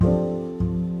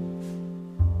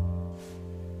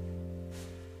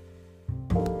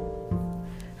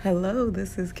Hello,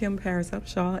 this is Kim Paris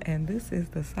Upshaw, and this is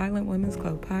the Silent Women's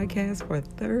Club podcast for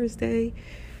Thursday,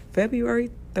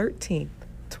 February 13th,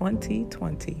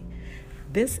 2020.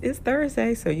 This is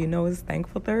Thursday, so you know it's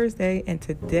Thankful Thursday, and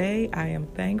today I am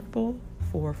thankful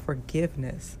for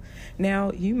forgiveness.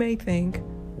 Now, you may think,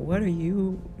 what are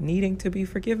you needing to be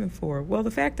forgiven for? Well,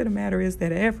 the fact of the matter is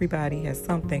that everybody has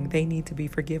something they need to be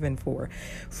forgiven for,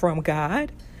 from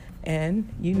God. And,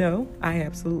 I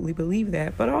absolutely believe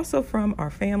that, but also from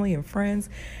our family and friends.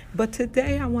 But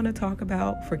today I want to talk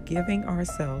about forgiving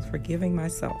ourselves, forgiving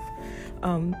myself.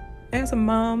 As a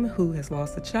mom who has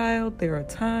lost a child, there are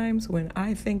times when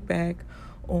I think back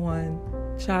on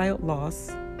child loss,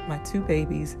 my two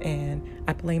babies, and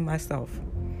I blame myself.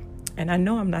 And I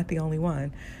know I'm not the only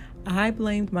one. I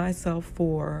blamed myself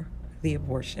for the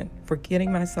abortion, for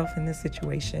getting myself in this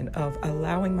situation of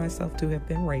allowing myself to have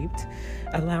been raped,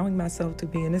 allowing myself to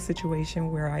be in a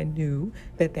situation where I knew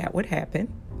that would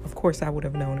happen. Of course, I would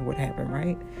have known it would happen,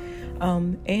 right?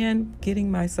 And getting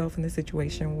myself in a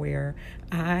situation where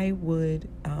I would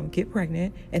get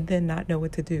pregnant and then not know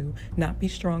what to do, not be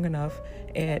strong enough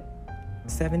at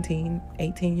 17,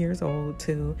 18 years old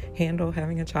to handle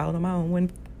having a child of my own,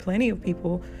 when plenty of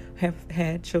people have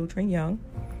had children young.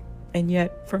 And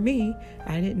yet, for me,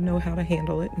 I didn't know how to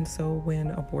handle it. And so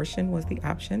when abortion was the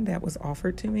option that was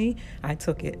offered to me, I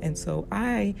took it. And so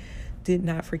I did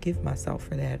not forgive myself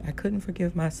for that. I couldn't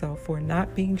forgive myself for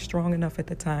not being strong enough at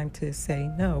the time to say,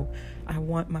 no, I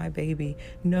want my baby.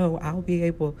 No, I'll be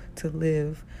able to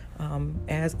live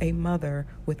as a mother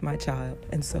with my child.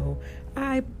 And so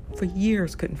I, for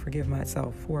years, couldn't forgive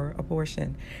myself for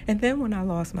abortion. And then when I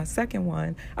lost my second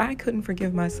one, I couldn't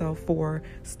forgive myself for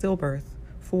stillbirth,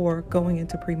 for going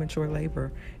into premature labor,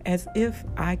 as if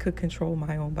I could control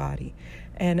my own body.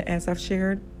 And as I've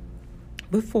shared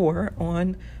before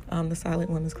on the Silent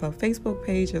Women's Club Facebook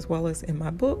page, as well as in my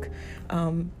book,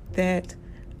 that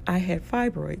I had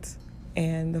fibroids.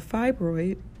 And the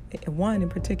fibroid, one in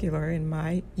particular in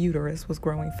my uterus, was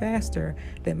growing faster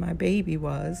than my baby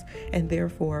was, and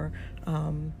therefore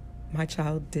my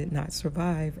child did not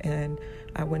survive, and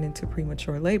I went into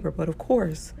premature labor. But of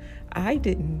course, I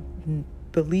didn't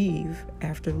believe,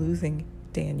 after losing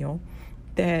Daniel,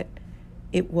 that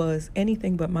it was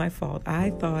anything but my fault. I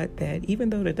thought that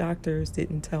even though the doctors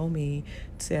didn't tell me,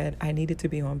 said I needed to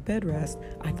be on bed rest,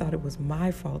 I thought it was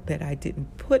my fault that I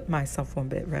didn't put myself on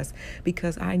bed rest,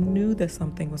 because I knew that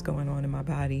something was going on in my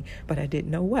body, but I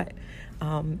didn't know what.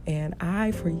 And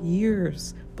I, for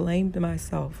years, blamed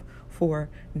myself for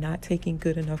not taking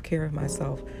good enough care of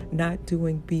myself, not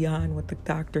doing beyond what the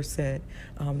doctor said,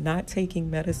 not taking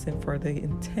medicine for the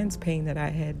intense pain that I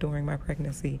had during my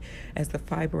pregnancy as the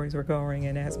fibroids were growing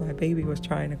and as my baby was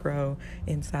trying to grow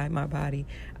inside my body.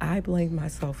 I blamed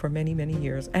myself for many, many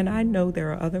years. And I know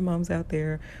there are other moms out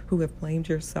there who have blamed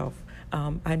yourself.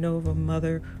 I know of a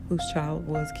mother whose child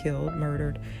was killed,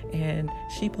 murdered, and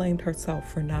she blamed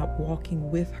herself for not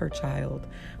walking with her child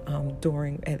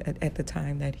at the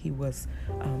time that he was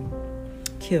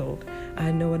killed.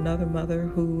 I know another mother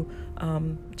who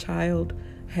child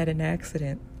had an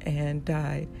accident and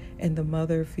died, and the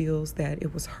mother feels that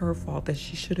it was her fault, that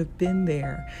she should have been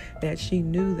there, that she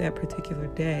knew that particular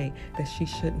day that she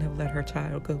shouldn't have let her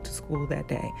child go to school that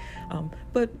day.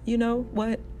 But you know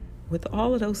what? With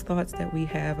all of those thoughts that we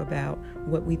have about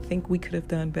what we think we could have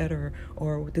done better,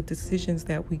 or the decisions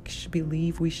that we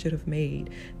believe we should have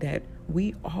made, that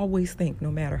we always think, no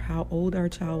matter how old our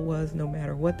child was, no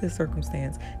matter what the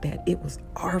circumstance, that it was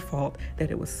our fault,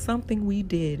 that it was something we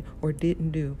did or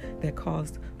didn't do that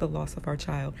caused the loss of our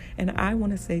child. And I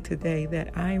want to say today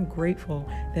that I am grateful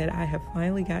that I have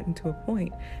finally gotten to a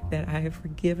point that I have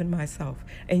forgiven myself.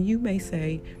 And you may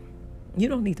say, you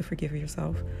don't need to forgive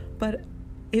yourself, but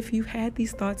if you've had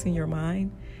these thoughts in your mind,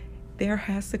 there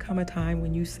has to come a time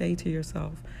when you say to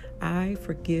yourself, I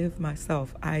forgive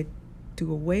myself. I do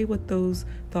away with those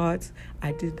thoughts.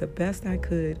 I did the best I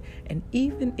could. And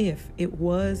even if it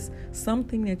was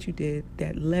something that you did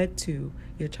that led to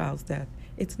your child's death,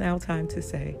 it's now time to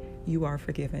say, you are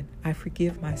forgiven. I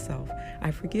forgive myself.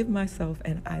 I forgive myself,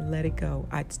 and I let it go.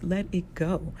 I let it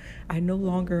go. I no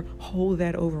longer hold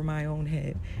that over my own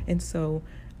head. And so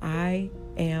I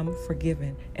am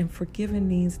forgiven. And forgiven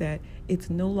means that it's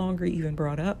no longer even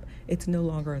brought up. It's no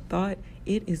longer a thought.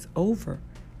 It is over.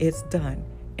 It's done.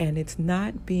 And it's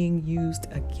not being used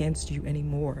against you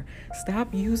anymore. It's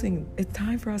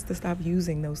time for us to stop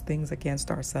using those things against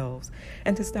ourselves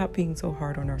and to stop being so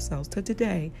hard on ourselves. So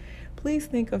today, please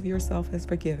think of yourself as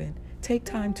forgiven. Take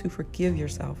time to forgive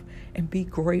yourself and be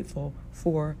grateful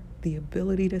for the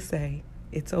ability to say,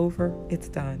 it's over, it's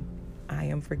done, I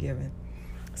am forgiven.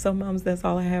 So, moms, that's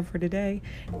all I have for today.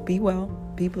 Be well,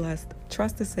 be blessed,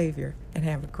 trust the Savior, and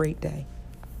have a great day.